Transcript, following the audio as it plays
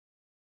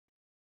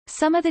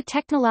Some of the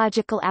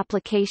technological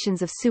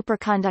applications of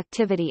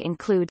superconductivity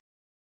include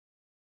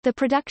the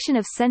production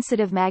of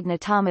sensitive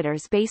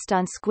magnetometers based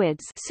on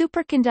squids,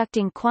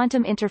 superconducting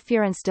quantum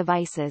interference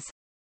devices,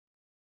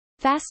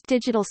 fast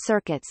digital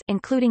circuits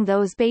including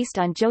those based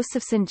on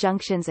Josephson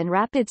junctions and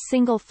rapid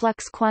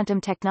single-flux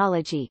quantum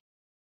technology,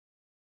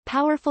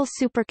 powerful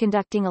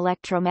superconducting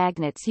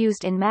electromagnets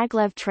used in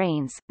maglev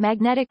trains,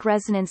 magnetic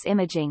resonance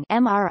imaging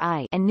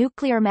 (MRI) and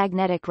nuclear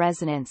magnetic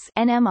resonance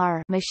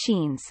 (NMR)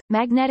 machines,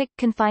 magnetic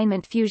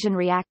confinement fusion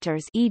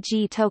reactors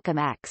e.g.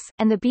 tokamaks,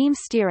 and the beam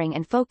steering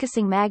and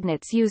focusing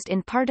magnets used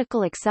in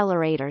particle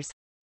accelerators,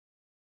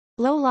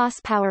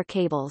 low-loss power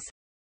cables,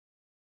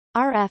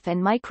 RF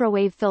and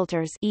microwave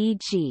filters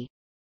e.g.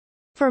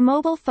 for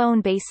mobile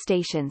phone base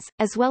stations,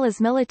 as well as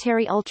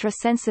military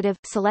ultra-sensitive,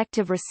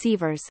 selective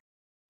receivers,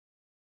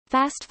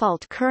 fast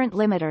fault current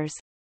limiters,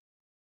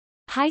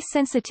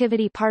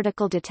 high-sensitivity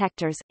particle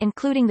detectors,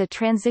 including the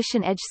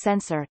transition edge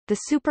sensor, the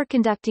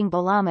superconducting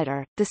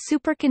bolometer, the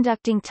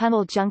superconducting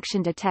tunnel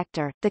junction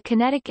detector, the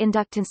kinetic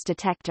inductance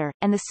detector,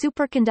 and the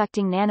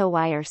superconducting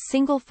nanowire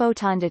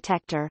single-photon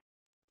detector,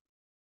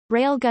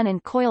 railgun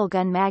and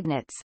coilgun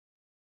magnets,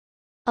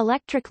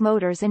 electric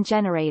motors and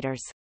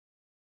generators.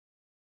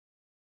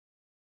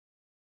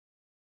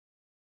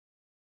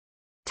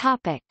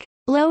 Topic: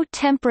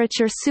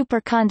 Low-temperature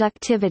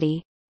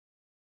superconductivity.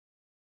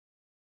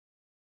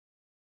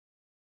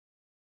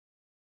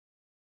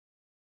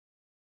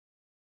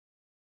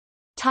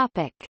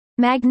 Topic: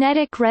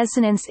 Magnetic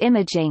resonance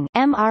imaging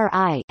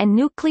 (MRI) and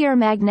nuclear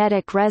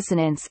magnetic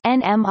resonance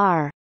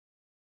 (NMR).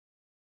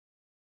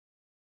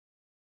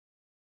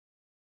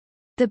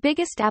 The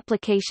biggest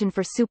application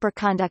for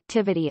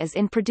superconductivity is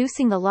in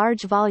producing the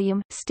large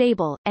volume,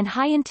 stable, and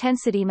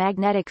high-intensity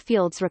magnetic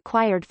fields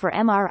required for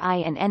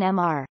MRI and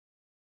NMR.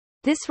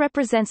 This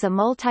represents a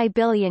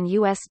multi-billion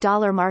US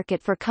dollar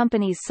market for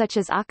companies such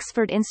as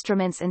Oxford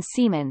Instruments and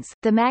Siemens.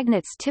 The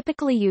magnets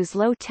typically use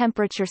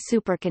low-temperature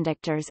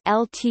superconductors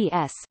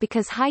 (LTS)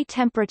 because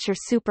high-temperature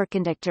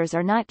superconductors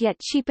are not yet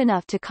cheap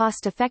enough to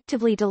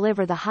cost-effectively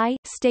deliver the high,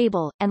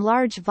 stable, and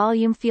large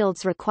volume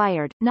fields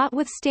required,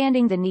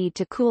 notwithstanding the need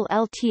to cool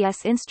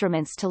LTS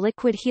instruments to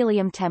liquid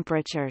helium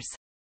temperatures.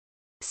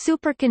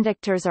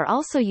 Superconductors are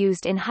also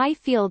used in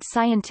high-field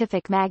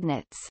scientific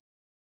magnets.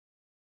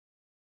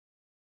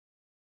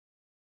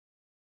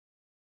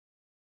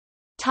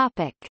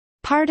 Topic: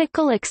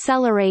 Particle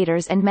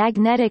accelerators and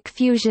magnetic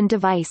fusion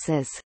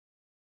devices.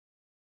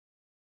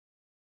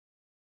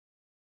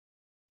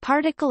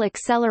 Particle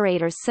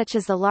accelerators such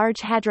as the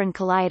Large Hadron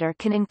Collider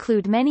can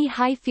include many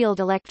high-field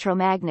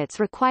electromagnets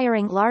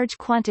requiring large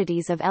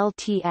quantities of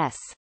LTS.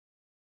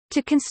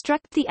 To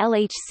construct the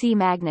LHC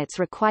magnets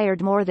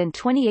required more than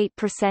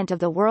 28% of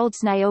the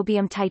world's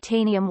niobium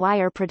titanium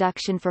wire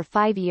production for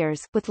 5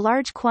 years, with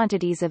large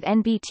quantities of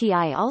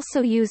NBTI also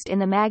used in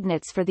the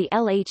magnets for the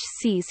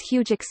LHC's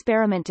huge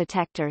experiment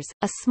detectors.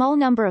 A small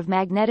number of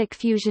magnetic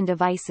fusion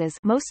devices,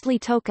 mostly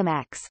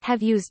tokamaks,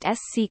 have used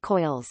SC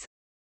coils.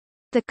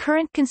 The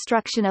current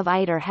construction of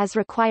ITER has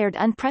required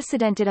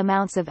unprecedented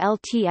amounts of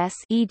LTS,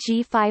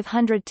 e.g.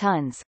 500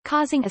 tons,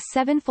 causing a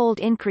 7-fold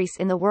increase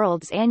in the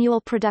world's annual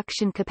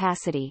production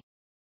capacity.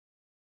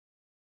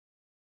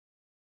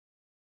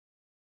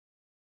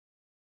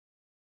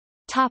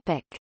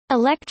 Topic: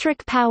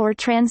 Electric power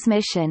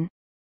transmission.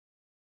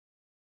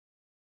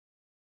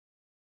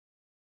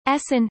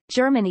 Essen,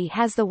 Germany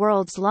has the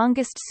world's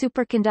longest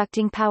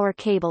superconducting power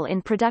cable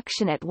in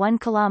production at 1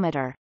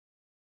 kilometer.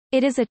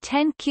 It is a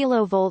 10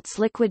 kV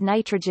liquid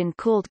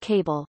nitrogen-cooled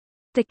cable.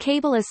 The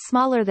cable is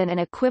smaller than an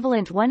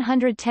equivalent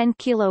 110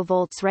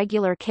 kV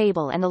regular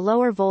cable, and the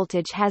lower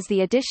voltage has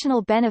the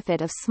additional benefit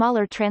of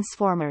smaller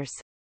transformers.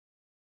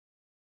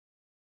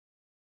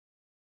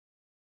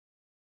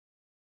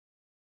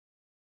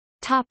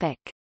 Topic: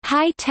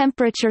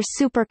 High-temperature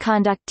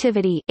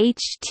superconductivity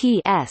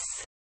 (HTS).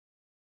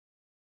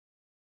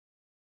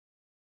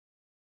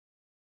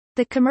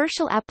 The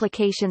commercial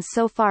applications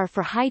so far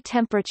for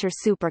high-temperature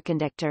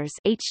superconductors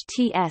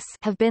 (HTS)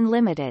 have been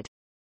limited.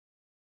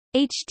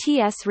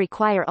 HTS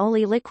require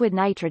only liquid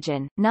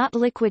nitrogen, not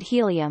liquid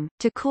helium,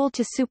 to cool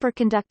to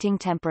superconducting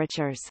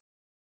temperatures.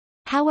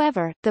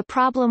 However, the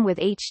problem with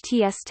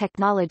HTS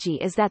technology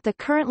is that the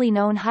currently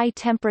known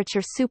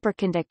high-temperature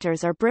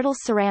superconductors are brittle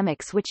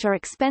ceramics which are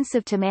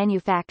expensive to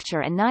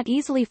manufacture and not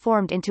easily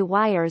formed into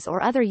wires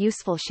or other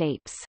useful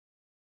shapes.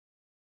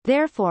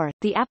 Therefore,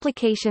 the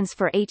applications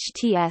for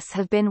HTS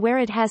have been where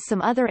it has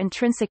some other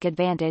intrinsic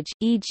advantage,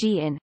 e.g.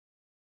 in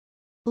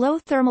low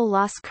thermal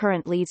loss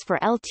current leads for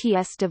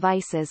LTS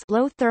devices,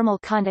 low thermal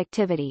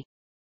conductivity,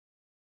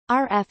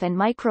 RF and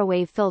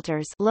microwave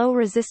filters, low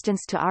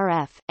resistance to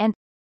RF, and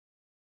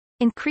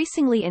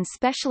increasingly in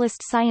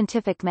specialist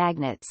scientific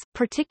magnets,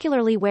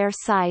 particularly where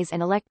size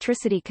and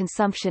electricity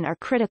consumption are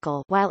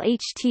critical. While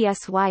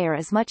HTS wire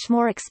is much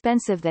more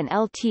expensive than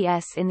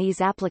LTS in these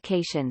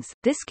applications,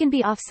 this can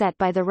be offset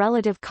by the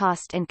relative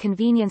cost and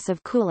convenience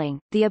of cooling,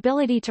 the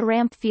ability to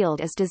ramp field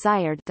as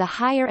desired. The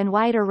higher and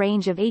wider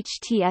range of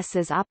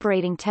HTS's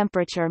operating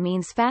temperature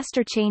means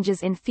faster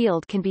changes in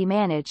field can be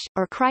managed,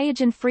 or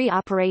cryogen-free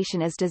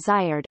operation as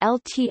desired.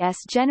 LTS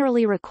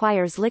generally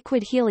requires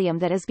liquid helium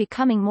that is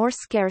becoming more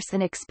scarce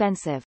and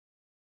expensive.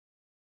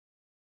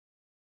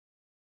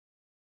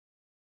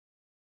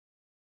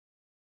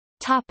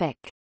 Topic: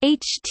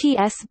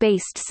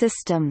 HTS-based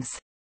systems.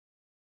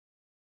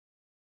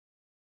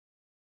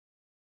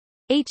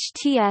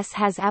 HTS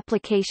has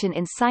application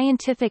in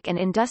scientific and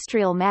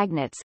industrial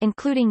magnets,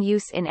 including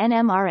use in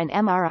NMR and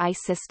MRI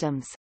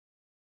systems.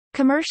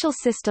 Commercial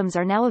systems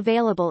are now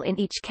available in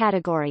each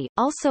category.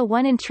 Also,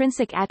 one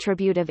intrinsic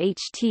attribute of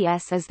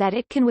HTS is that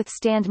it can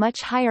withstand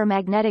much higher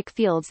magnetic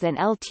fields than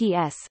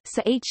LTS,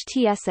 so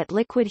HTS at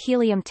liquid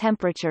helium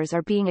temperatures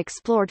are being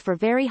explored for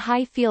very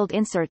high field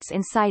inserts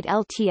inside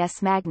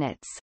LTS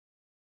magnets.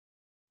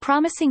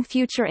 Promising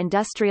future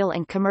industrial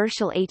and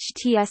commercial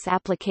HTS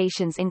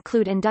applications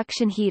include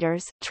induction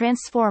heaters,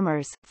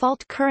 transformers,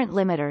 fault current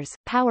limiters,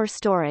 power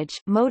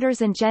storage,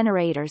 motors and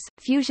generators,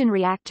 fusion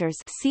reactors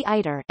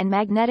and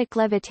magnetic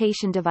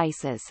levitation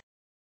devices.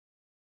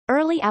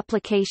 Early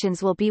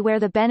applications will be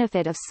where the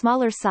benefit of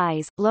smaller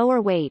size,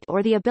 lower weight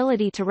or the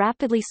ability to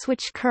rapidly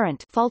switch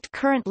current, fault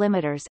current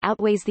limiters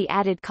outweighs the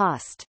added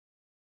cost.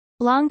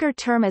 Longer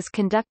term, as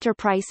conductor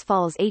price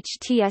falls,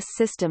 HTS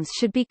systems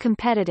should be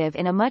competitive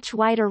in a much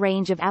wider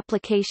range of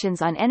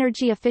applications on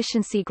energy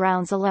efficiency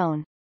grounds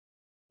alone.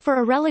 For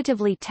a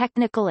relatively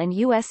technical and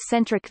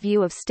US-centric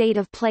view of state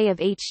of play of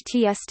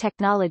HTS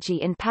technology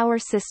in power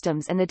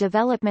systems and the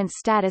development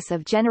status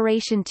of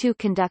Generation 2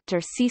 conductor,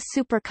 see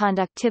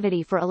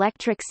Superconductivity for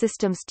Electric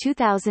Systems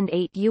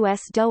 2008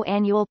 US DOE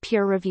Annual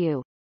Peer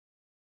Review.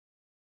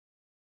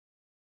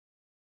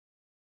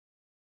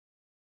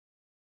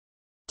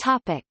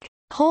 Topic: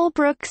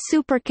 Holbrook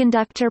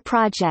Superconductor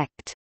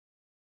Project.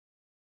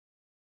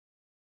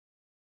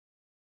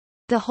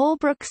 The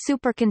Holbrook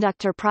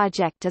Superconductor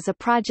Project is a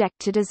project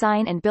to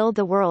design and build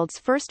the world's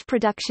first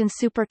production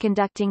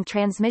superconducting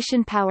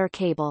transmission power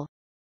cable.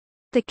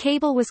 The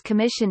cable was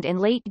commissioned in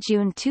late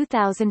June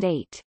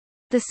 2008.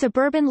 The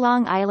suburban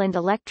Long Island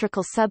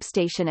electrical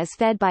substation is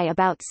fed by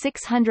about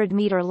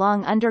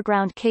 600-meter-long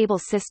underground cable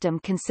system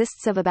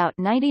consists of about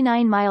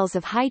 99 miles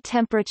of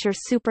high-temperature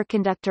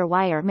superconductor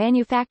wire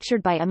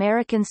manufactured by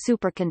American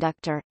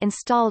Superconductor,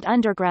 installed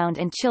underground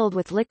and chilled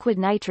with liquid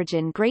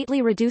nitrogen,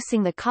 greatly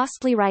reducing the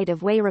costly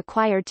right-of-way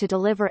required to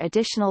deliver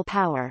additional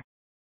power.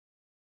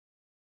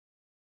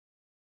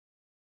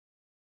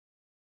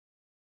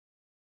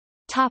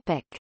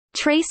 Topic: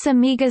 Trace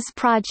Amigas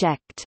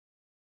project.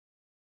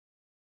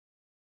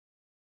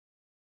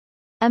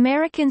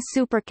 American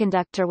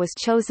Superconductor was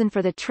chosen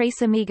for the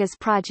Trace Amigas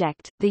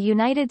project, the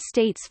United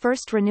States'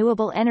 first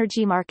renewable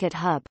energy market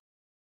hub.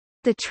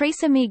 The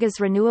Trace Amigas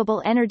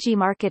Renewable Energy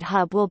Market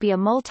Hub will be a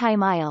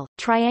multi-mile,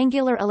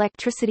 triangular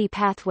electricity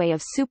pathway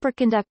of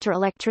superconductor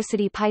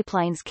electricity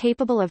pipelines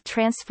capable of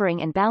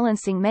transferring and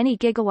balancing many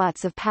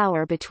gigawatts of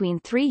power between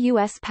three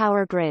U.S.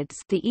 power grids: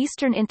 the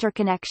Eastern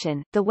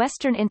Interconnection, the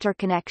Western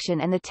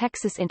Interconnection and the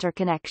Texas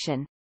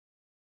Interconnection.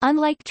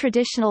 Unlike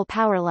traditional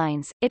power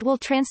lines, it will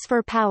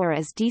transfer power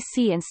as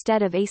DC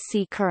instead of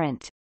AC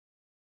current.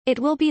 It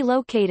will be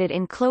located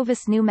in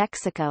Clovis, New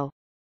Mexico.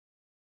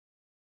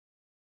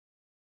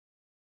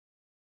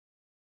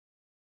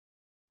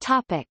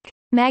 Topic: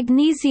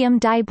 Magnesium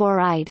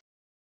diboride.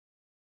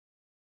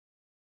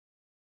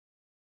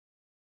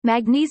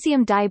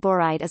 Magnesium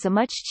diboride is a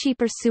much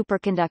cheaper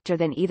superconductor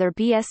than either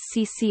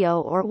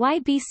BSCCO or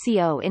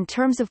YBCO in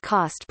terms of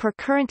cost per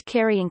current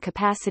carrying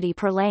capacity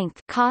per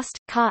length, cost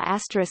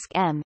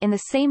Ca*M, in the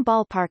same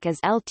ballpark as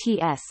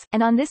LTS,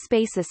 and on this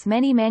basis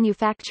many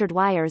manufactured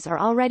wires are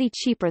already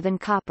cheaper than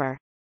copper.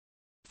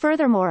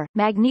 Furthermore,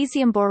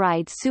 magnesium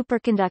boride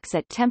superconducts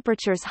at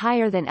temperatures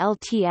higher than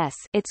LTS.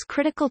 Its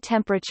critical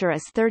temperature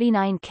is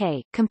 39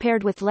 K,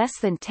 compared with less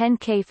than 10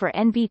 K for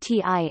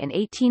NBTI and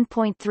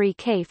 18.3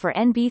 K for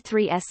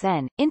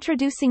NB3SN,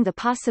 introducing the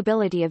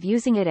possibility of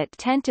using it at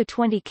 10 to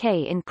 20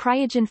 K in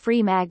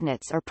cryogen-free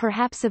magnets or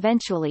perhaps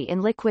eventually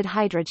in liquid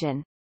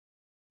hydrogen.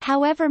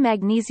 However,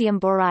 magnesium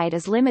boride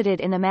is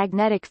limited in the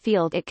magnetic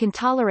field it can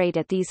tolerate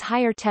at these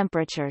higher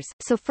temperatures,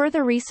 so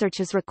further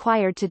research is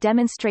required to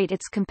demonstrate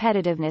its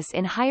competitiveness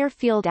in higher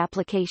field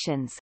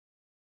applications.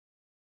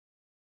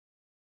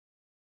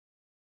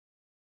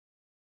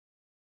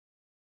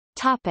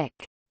 Topic: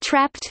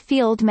 Trapped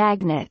field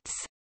magnets.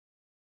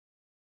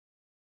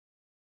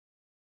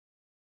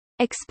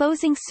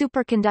 Exposing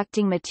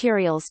superconducting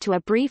materials to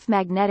a brief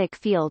magnetic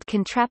field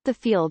can trap the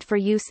field for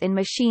use in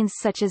machines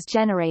such as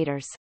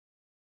generators.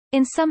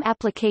 In some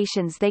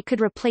applications they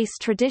could replace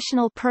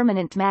traditional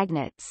permanent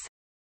magnets.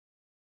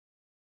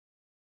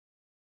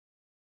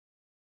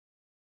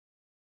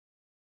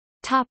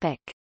 Topic: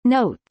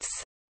 Notes.